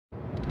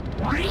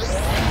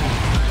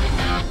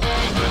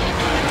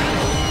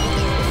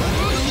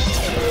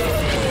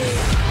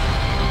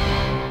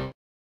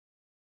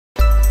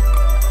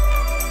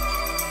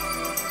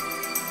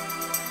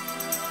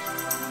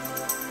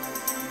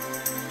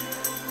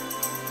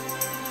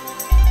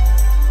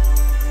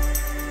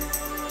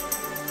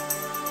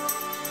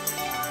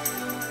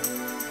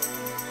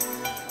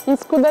In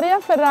Scuderia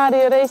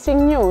Ferrari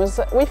Racing News,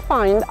 we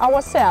find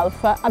ourselves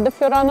at the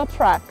Fiorano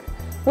track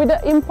with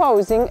the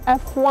imposing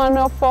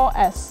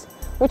F104S,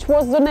 which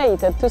was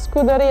donated to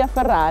Scuderia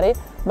Ferrari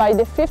by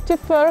the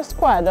 51st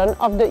Squadron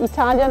of the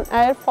Italian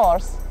Air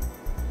Force.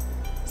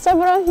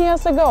 Several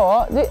years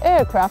ago, the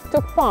aircraft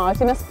took part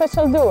in a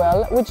special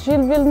duel with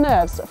Gilles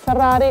Villeneuve's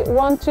Ferrari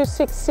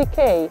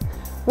 126CK,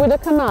 with the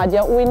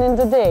Canadian winning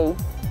the day.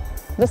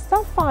 The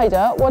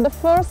Starfighter was the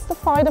first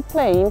fighter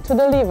plane to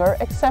deliver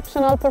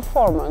exceptional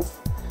performance,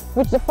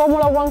 which the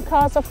Formula One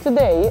cars of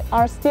today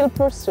are still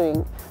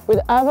pursuing, with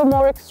ever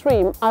more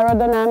extreme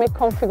aerodynamic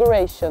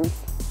configurations.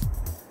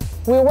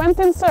 We went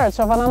in search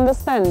of an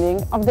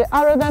understanding of the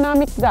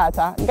aerodynamic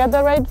data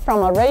gathered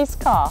from a race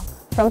car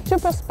from two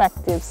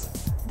perspectives,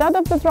 that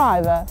of the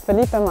driver,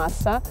 Felipe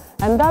Massa,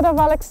 and that of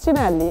Alex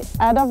Cinelli,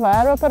 head of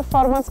Aero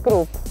Performance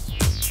Group.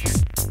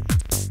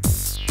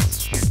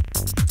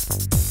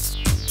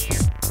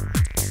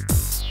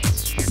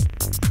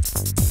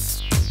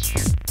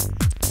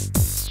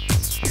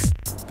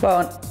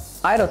 Well,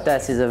 aero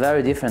test is a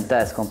very different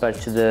test compared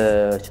to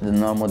the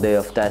normal day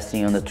of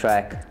testing on the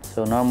track.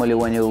 So normally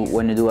when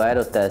you do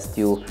aero test,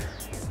 you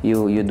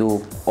do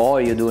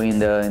in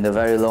the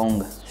very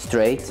long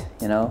straight,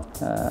 you know,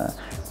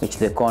 which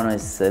the corner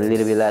is a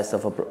little bit less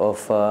of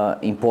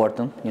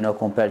important, you know,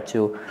 compared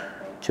to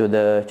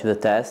the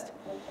test.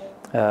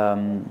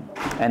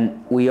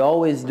 And we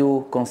always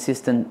do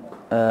consistent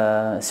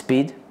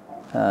speed.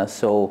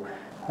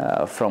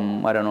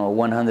 From, I don't know,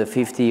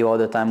 150 all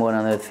the time,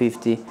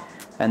 150,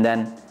 and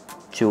then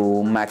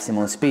to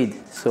maximum speed.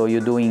 So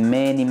you're doing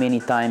many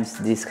times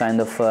this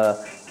kind of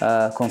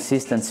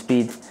consistent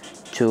speed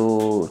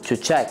to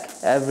check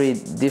every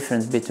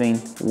difference between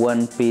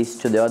one piece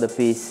to the other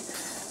piece.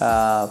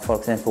 For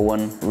example,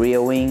 one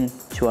rear wing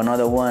to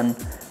another one,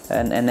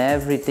 and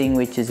everything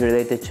which is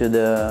related to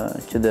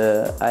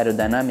the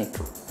aerodynamic,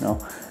 you know.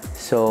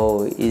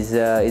 So it's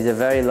a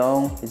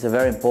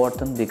very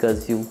important,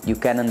 because you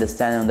can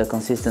understand on the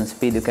consistent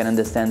speed, you can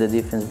understand the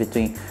difference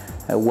between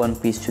one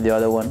piece to the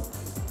other one,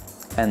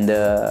 and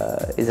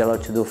it's a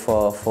lot to do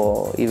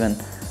for even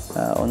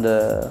on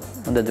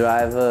the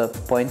driver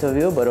point of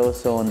view, but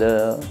also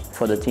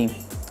for the team.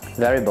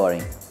 Very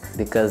boring,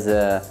 because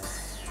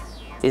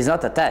it's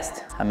not a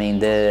test. I mean,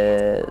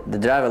 the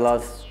driver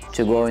loves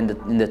to go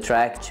in the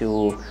track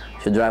to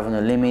drive on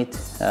the limit,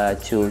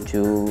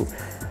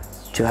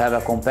 to have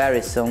a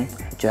comparison,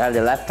 to have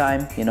the lap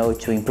time, you know,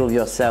 to improve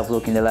yourself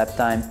looking the lap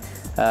time,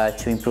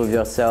 to improve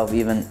yourself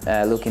even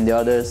looking the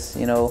others,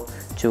 you know,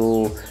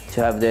 to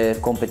have the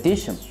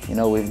competition, you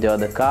know, with the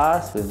other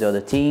cars, with the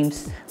other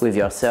teams, with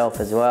yourself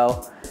as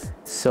well.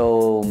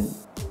 So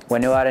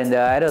when you are in the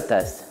aero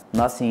test,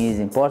 nothing is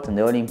important.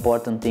 The only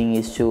important thing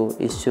is to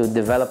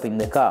developing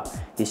the car,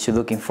 is to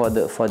looking for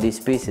these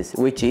pieces,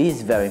 which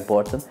is very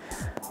important.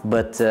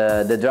 But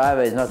the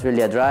driver is not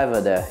really a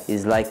driver there.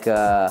 He's like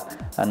a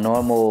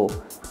normal,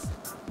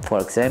 for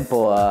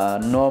example, a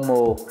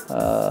normal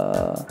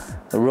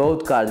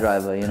road car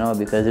driver, you know,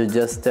 because you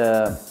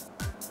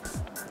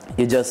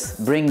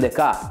just bring the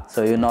car.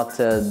 So you're not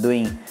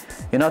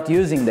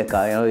using the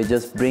car, you know, you're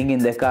just bringing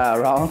the car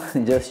around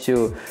just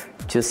to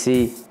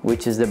see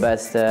which is the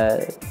best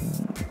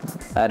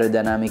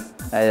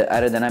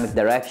aerodynamic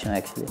direction,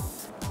 actually.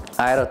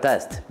 Aero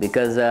test,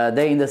 because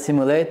there in the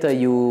simulator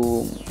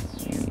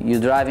you're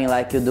driving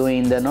like you're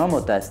doing the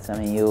normal test. I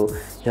mean, you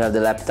have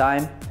the lap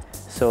time,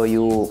 so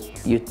you're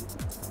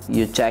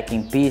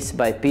checking piece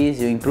by piece,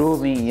 you're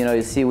improving, you know,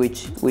 you see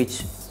which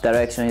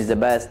direction is the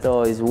best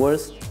or is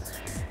worst.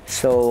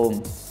 So,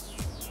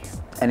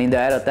 and in the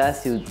aero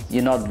test,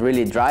 you're not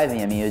really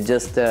driving. I mean, you're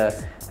just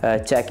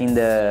checking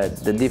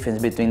the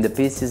difference between the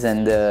pieces,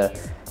 and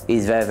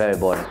it's very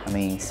boring. I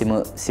mean,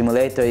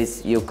 simulator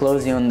is you're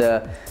closing on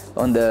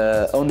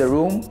the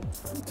room,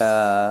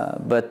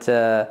 but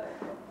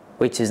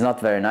which is not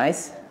very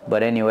nice.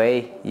 But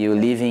anyway, you're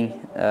leaving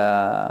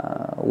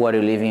what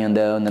you're leaving on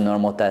the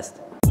normal test.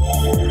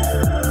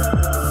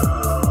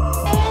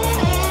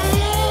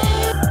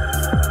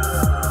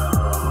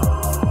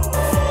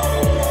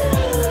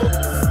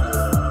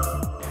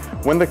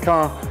 When the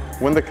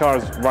car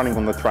is running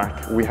on the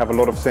track, we have a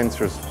lot of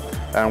sensors,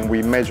 and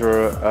we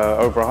measure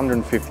over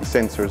 150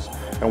 sensors,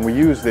 and we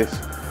use this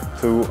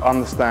to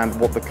understand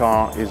what the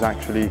car is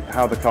actually,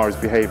 how the car is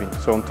behaving.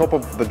 So on top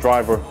of the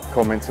driver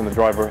comments and the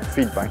driver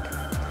feedback,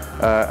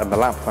 and the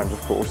lap times,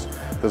 of course,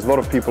 there's a lot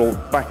of people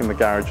back in the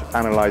garage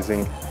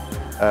analyzing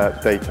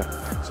data.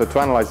 So to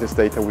analyze this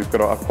data, we've got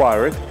to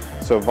acquire it.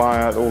 So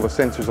via all the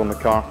sensors on the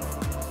car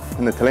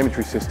and the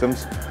telemetry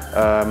systems,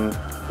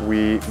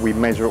 we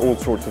measure all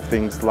sorts of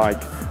things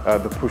like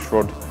the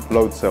pushrod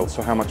load cell,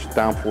 so how much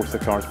downforce the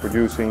car is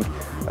producing,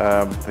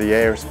 the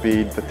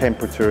airspeed, the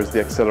temperatures, the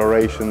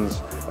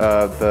accelerations,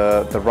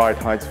 the ride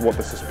heights, what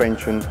the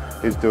suspension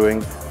is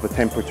doing, the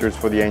temperatures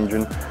for the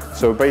engine.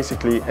 So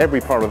basically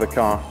every part of the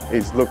car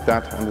is looked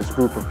at, and there's a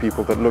group of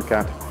people that look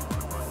at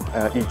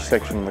each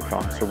section of the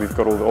car. So we've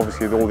got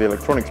obviously all the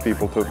electronics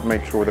people to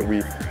make sure that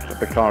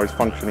the car is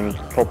functioning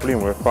properly,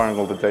 and we're acquiring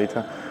all the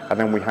data. And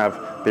then we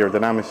have the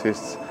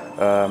aerodynamicists,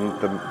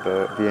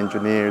 the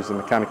engineers, the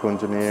mechanical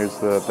engineers,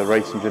 the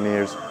race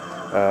engineers,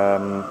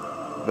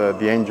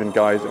 the engine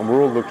guys, and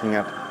we're all looking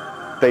at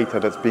data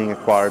that's being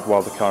acquired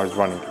while the car is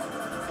running.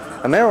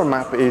 An aero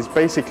map is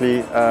basically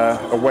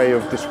a way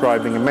of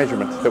describing a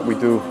measurement that we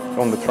do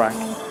on the track,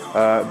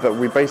 that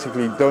we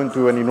basically don't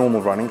do any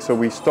normal running, so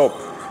we stop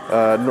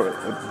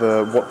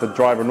what the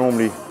driver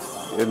normally,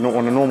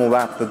 on a normal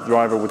lap, the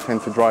driver would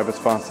tend to drive as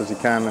fast as he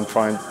can and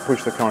try and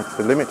push the car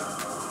to the limit.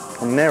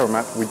 On an aero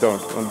map, we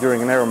don't.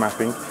 During an aero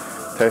mapping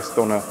test,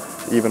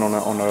 even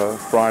on a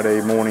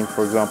Friday morning,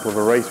 for example, of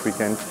a race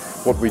weekend,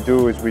 what we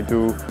do is we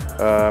do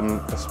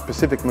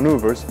specific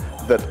maneuvers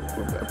that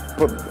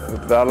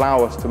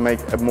allow us to make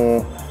a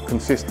more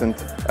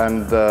consistent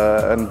and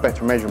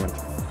better measurement.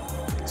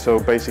 So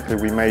basically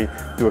we may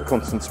do a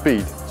constant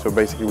speed. So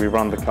basically we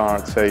run the car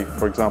at, say,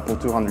 for example,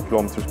 200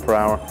 kilometers per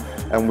hour,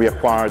 and we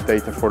acquire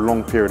data for a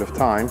long period of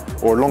time,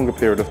 or a longer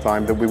period of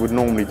time than we would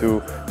normally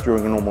do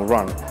during a normal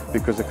run,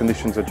 because the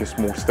conditions are just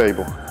more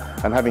stable.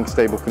 And having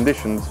stable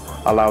conditions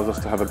allows us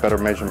to have a better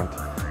measurement.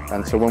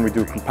 And so when we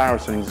do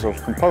comparisons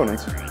of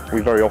components,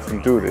 we very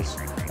often do this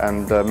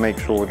and make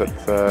sure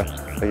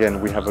that, again,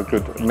 we have a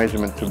good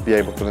measurement to be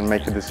able to then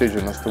make a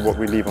decision as to what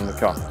we leave on the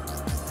car.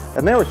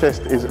 An aero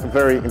test is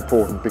very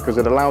important because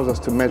it allows us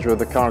to measure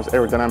the car's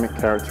aerodynamic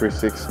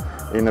characteristics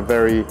in a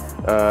very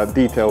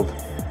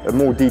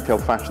more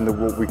detailed fashion than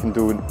what we can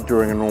do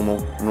during a normal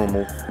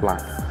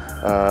lap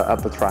at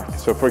the track.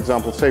 So for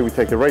example, say we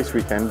take a race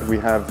weekend, we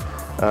have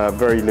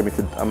very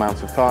limited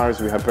amounts of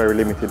tires, we have very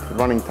limited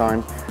running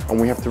time, and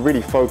we have to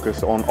really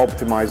focus on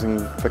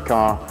optimizing the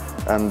car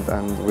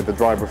and with the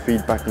driver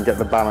feedback and get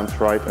the balance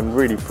right and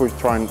really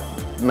try and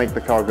make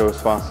the car go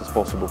as fast as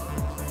possible.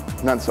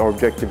 And that's our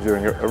objective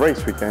during a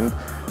race weekend,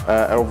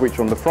 of which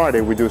on the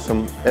Friday we do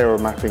some aero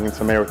mapping and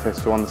some aero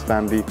tests to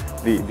understand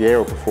the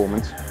aero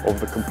performance of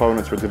the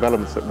components or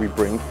developments that we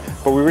bring,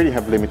 but we really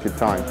have limited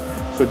time.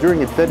 So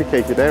during a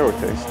dedicated aero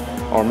test,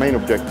 our main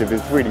objective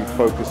is really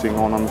focusing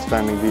on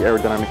understanding the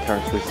aerodynamic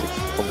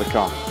characteristics of the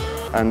car.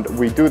 And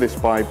we do this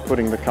by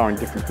putting the car in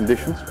different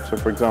conditions. So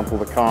for example,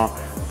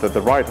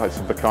 the ride heights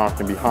of the car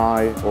can be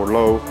high or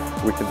low.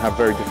 We can have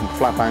very different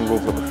flap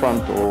angles at the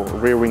front or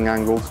rear wing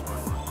angles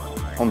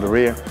on the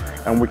rear.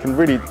 And we can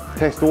really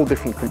test all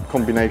different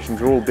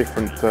combinations or all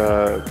different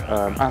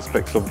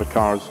aspects of the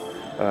car's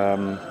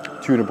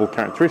tunable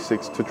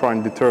characteristics to try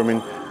and determine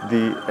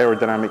the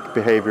aerodynamic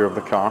behavior of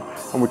the car.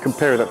 And we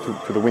compare that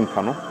to the wind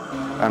tunnel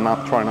and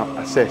try and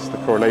assess the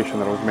correlation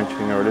that I was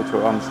mentioning earlier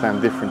to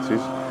understand differences.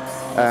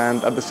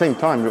 And at the same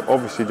time,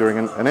 obviously during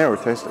an aero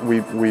test, we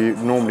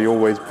normally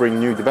always bring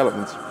new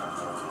developments,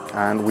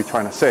 and we try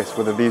and assess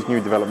whether these new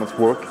developments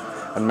work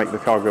and make the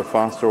car go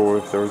faster, or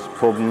if there's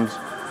problems.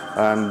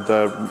 And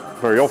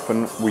very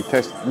often we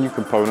test new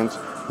components,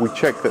 we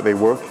check that they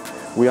work,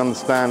 we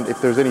understand if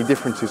there's any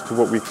differences to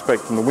what we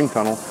expect from the wind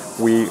tunnel,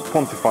 we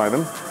quantify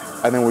them,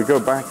 and then we go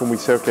back and we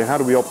say, okay, how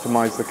do we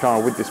optimize the car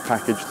with this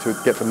package to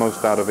get the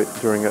most out of it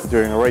during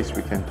a race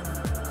weekend?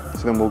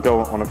 So then we'll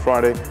go on a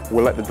Friday,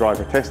 we'll let the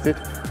driver test it,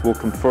 we'll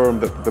confirm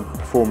that the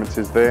performance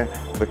is there,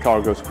 the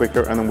car goes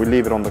quicker, and then we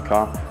leave it on the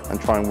car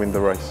and try and win the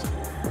race.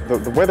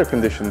 The weather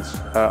conditions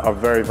are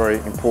very, very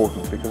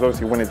important, because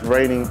obviously when it's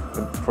raining,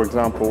 for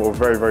example, or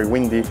very, very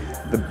windy,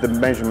 the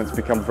measurements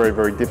become very,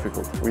 very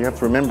difficult. We have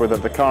to remember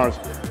that the car's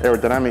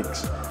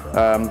aerodynamics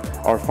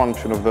are a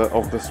function of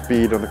the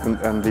speed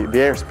and the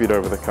airspeed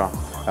over the car.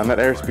 And that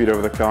airspeed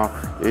over the car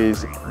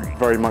is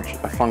very much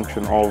a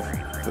function of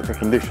the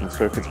conditions.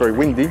 So if it's very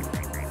windy,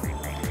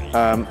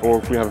 or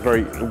if we have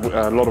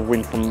a lot of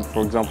wind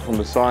for example, from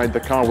the side, the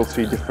car will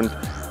see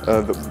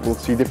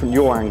different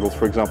yaw angles,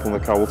 for example, in the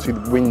car. We'll see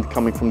the wind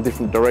coming from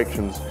different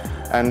directions.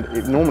 And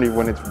normally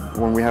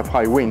when we have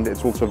high wind,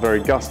 it's also very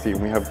gusty,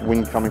 and we have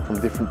wind coming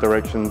from different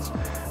directions.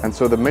 And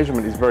so the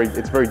measurement is very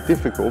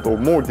difficult, or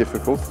more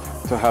difficult,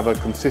 to have a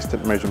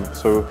consistent measurement.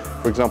 So,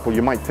 for example,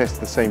 you might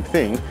test the same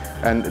thing,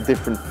 and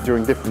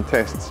during different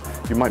tests,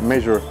 you might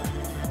measure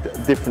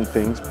different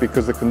things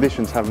because the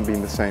conditions haven't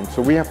been the same.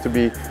 So we have to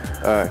be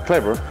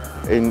clever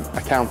in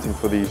accounting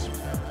for these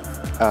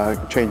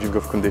changing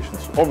of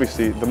conditions.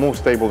 Obviously, the more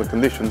stable the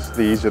conditions,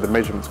 the easier the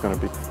measurement's going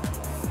to be.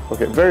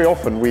 Okay, very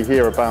often we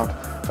hear about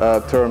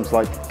terms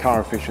like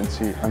car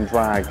efficiency and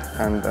drag,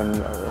 and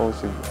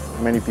obviously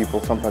many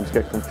people sometimes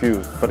get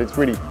confused, but it's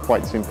really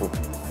quite simple.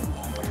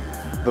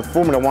 The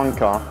Formula One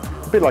car,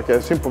 a bit like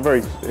a simple,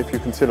 if you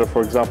consider,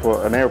 for example,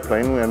 an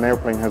airplane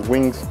has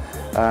wings,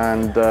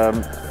 and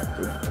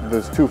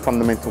there's two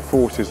fundamental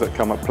forces that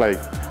come at play.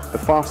 The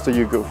faster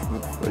you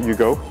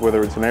go,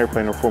 whether it's an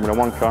airplane or Formula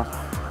One car,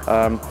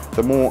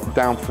 the more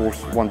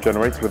downforce one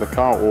generates with a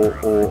car,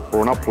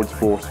 or an upwards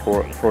force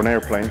for an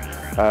airplane.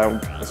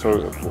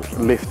 So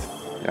lift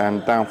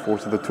and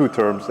downforce are the two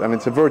terms, and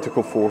it's a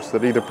vertical force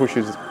that either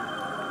pushes,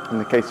 in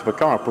the case of a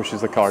car,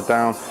 pushes the car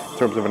down. In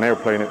terms of an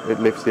airplane, it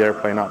lifts the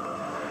airplane up.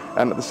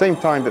 And at the same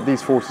time that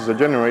these forces are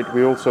generated,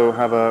 we also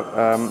have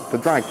the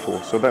drag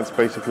force. So that's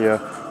basically a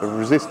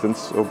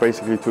resistance, or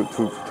basically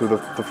to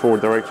the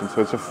forward direction.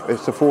 So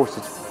it's a force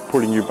that's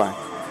pulling you back.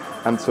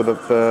 and so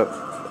that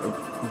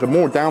the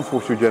more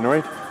downforce you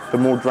generate, the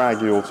more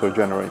drag you also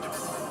generate.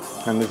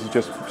 And this is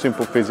just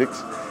simple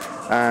physics.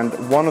 And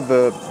one of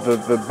the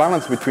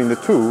balance between the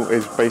two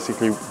is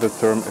basically the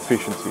term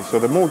efficiency. So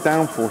the more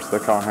downforce the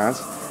car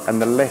has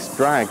and the less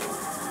drag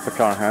the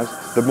car has,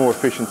 the more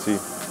efficiency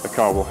the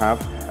car will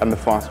have and the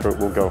faster it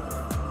will go.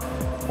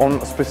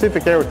 On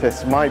specific aero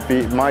tests might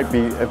be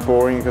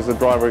boring because the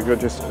driver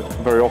just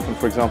very often,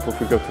 for example, if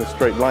we go to a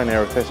straight line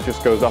aero test,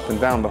 just goes up and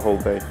down the whole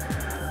day.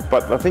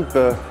 But I think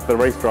the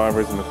race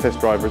drivers and the test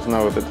drivers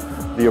know that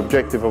the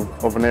objective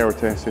of an aero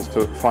test is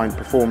to find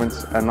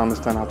performance and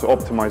understand how to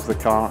optimize the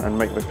car and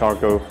make the car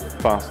go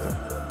faster.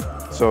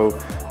 So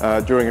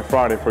during a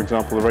Friday, for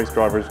example, the race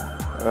drivers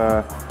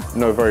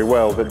know very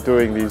well that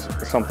doing these,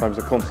 sometimes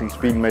the constant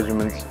speed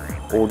measurements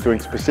or doing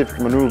specific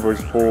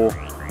maneuvers for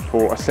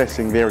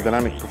assessing the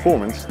aerodynamic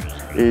performance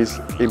is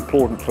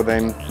important for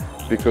them,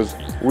 because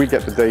we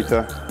get the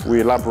data, we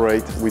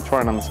elaborate, we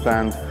try and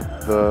understand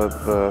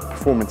the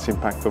performance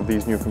impact of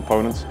these new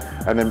components,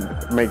 and then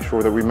make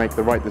sure that we make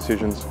the right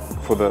decisions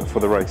for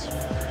the race.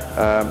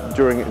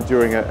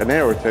 During an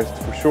aero test,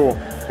 for sure,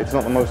 it's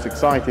not the most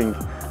exciting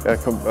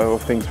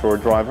of things for a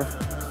driver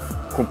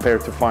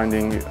compared to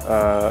finding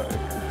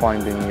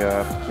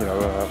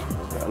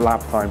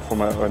lap time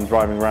when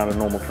driving around a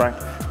normal track.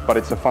 But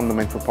it's a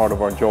fundamental part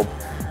of our job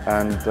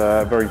and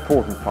a very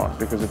important part,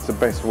 because it's the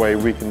best way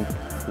it's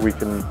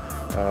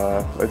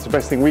the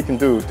best thing we can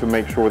do to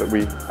make sure that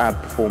we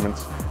add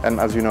performance. And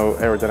as you know,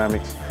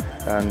 aerodynamics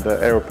and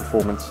aero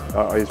performance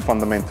is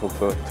fundamental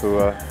to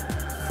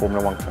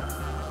Formula 1 car.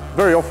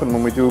 Very often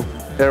when we do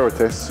aero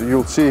tests,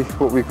 you'll see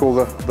what we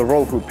call the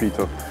roll hoop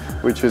pitot,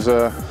 which is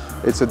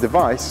it's a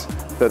device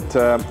that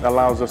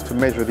allows us to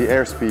measure the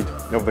airspeed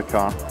of the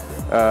car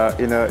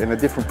in a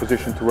different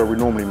position to where we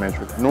normally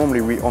measure it.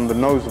 Normally, on the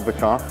nose of the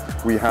car,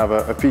 we have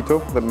a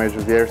pitot that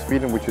measures the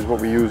airspeed, and which is what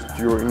we use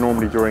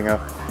normally during a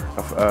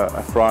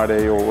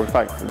Friday, or in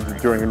fact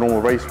during a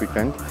normal race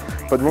weekend.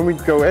 But when we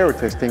go aero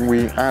testing,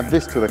 we add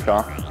this to the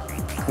car,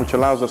 which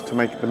allows us to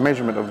make the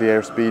measurement of the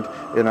airspeed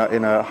in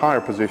a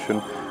higher position,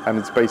 and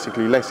it's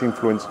basically less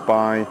influenced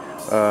by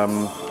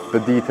the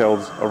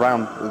details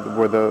around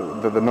where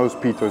the nose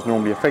pitot is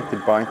normally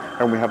affected by,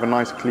 and we have a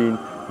nice clean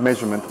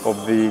measurement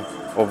of the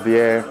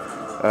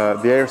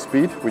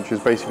airspeed, which is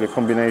basically a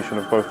combination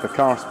of both the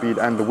car speed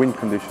and the wind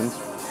conditions,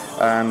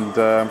 and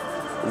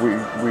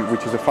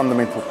which is a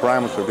fundamental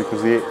parameter,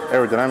 because the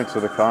aerodynamics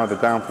of the car, the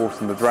downforce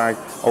and the drag,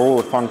 are all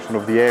a function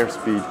of the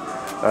airspeed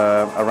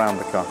around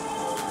the car.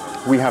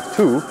 We have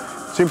two,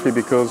 simply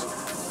because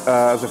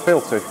as a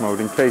fail-safe mode,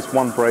 in case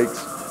one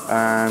breaks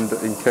and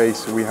in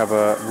case we have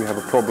a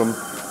problem,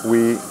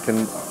 we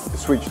can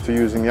switch to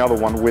using the other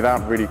one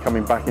without really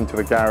coming back into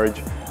the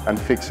garage and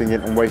fixing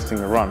it and wasting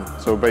the run.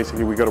 So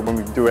basically, when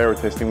we do aero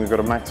testing, we've got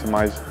to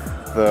maximize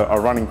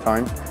our running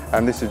time,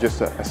 and this is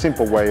just a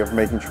simple way of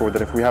making sure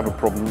that if we have a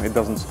problem, it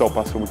doesn't stop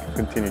us and we can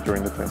continue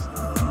during the test.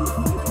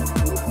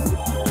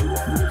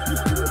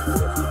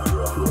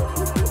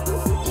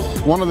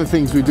 One of the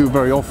things we do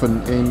very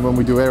often when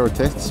we do aero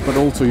tests, but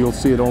also you'll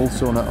see it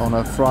also on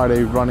a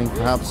Friday running,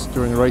 perhaps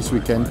during a race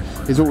weekend,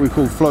 is what we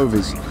call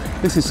flow-vis.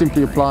 This is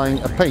simply applying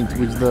a paint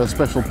with the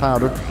special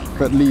powder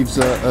that leaves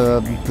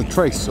the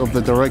trace of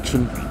the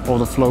direction of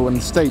the flow and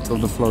the state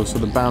of the flow, so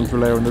the boundary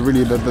layer, and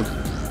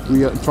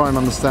we try and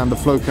understand the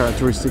flow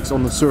characteristics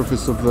on the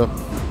surface of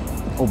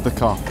the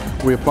car.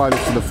 We apply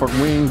this to the front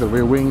wing, the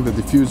rear wing, the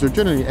diffuser,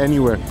 generally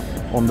anywhere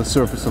on the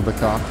surface of the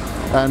car,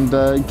 and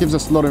it gives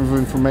us a lot of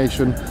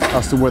information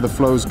as to where the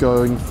flow is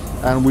going,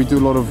 and we do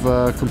a lot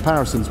of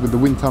comparisons with the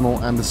wind tunnel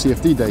and the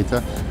CFD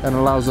data, and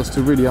allows us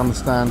to really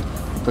understand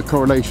the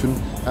correlation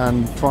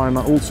and try and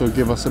also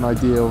give us an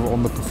idea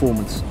on the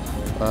performance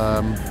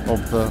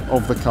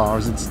of the car,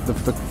 as the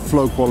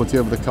flow quality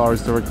of the car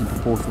is directly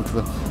proportional to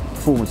the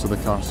performance of the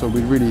car. So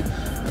we really,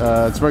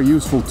 it's a very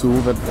useful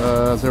tool that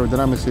as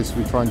aerodynamicists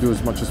we try and do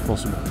as much as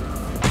possible.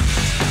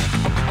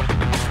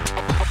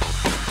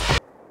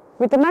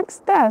 With the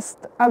next test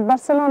at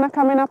Barcelona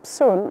coming up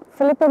soon,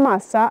 Felipe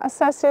Massa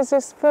assesses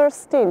his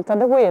first stint at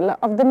the wheel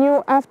of the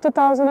new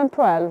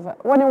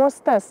F2012 when he was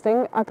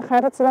testing at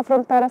Jerez de la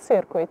Frontera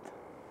circuit.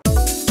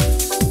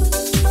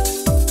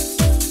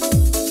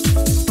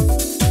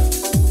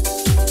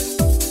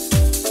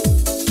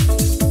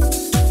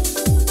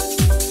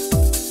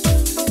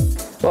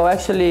 Well,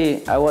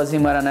 actually, I was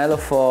in Maranello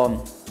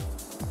for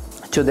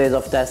 2 days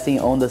of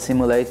testing on the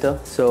simulator.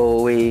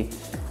 So we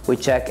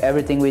check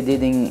everything we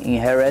did in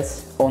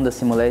Jerez on the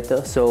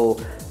simulator. So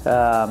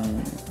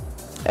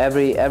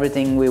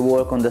everything we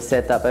work on the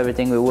setup,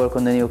 everything we work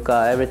on the new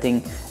car,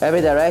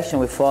 every direction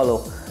we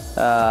follow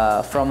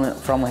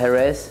from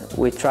Jerez,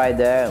 we try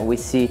there. We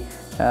see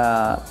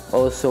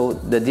also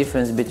the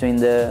difference between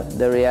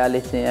the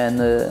reality and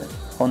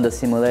on the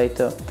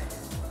simulator.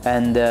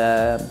 And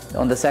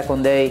on the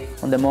second day,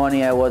 on the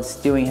morning, I was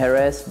still in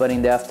Jerez, but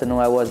in the afternoon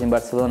I was in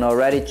Barcelona,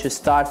 ready to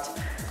start,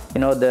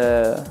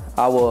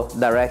 our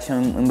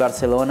direction in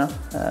Barcelona,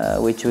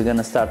 which we're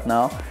gonna start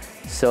now.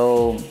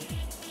 So,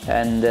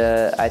 and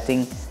I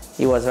think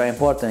it was very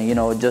important, you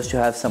know, just to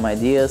have some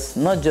ideas,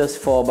 not just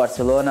for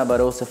Barcelona,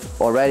 but also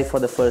already for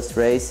the first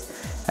race.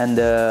 And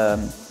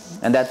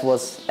that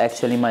was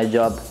actually my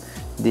job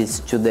these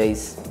 2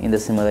 days in the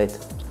simulator.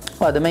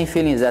 Well, the main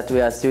feeling is that we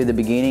are still at the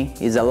beginning.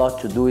 It's a lot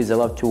to do, it's a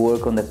lot to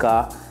work on the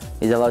car,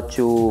 it's a lot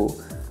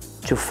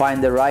to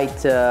find the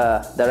right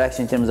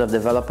direction in terms of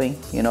developing,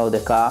 you know,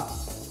 the car.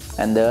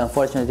 And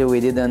unfortunately we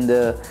didn't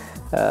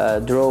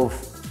drove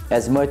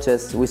as much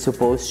as we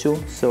supposed to,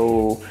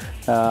 so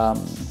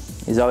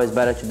it's always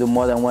better to do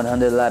more than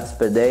 100 laps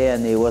per day,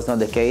 and it was not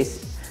the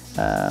case.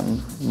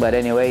 But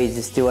anyway,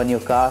 it's still a new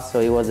car, so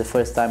it was the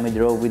first time we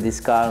drove with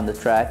this car on the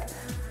track,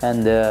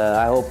 and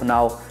I hope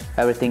now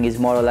everything is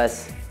more or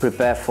less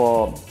prepared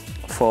for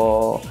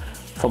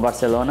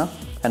Barcelona,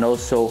 and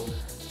also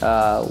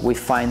we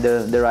find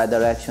the right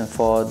direction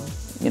for,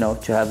 you know,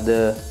 to have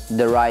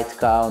the right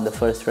car on the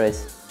first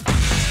race.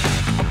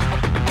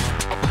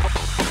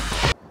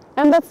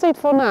 And that's it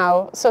for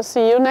now, so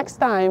see you next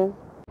time.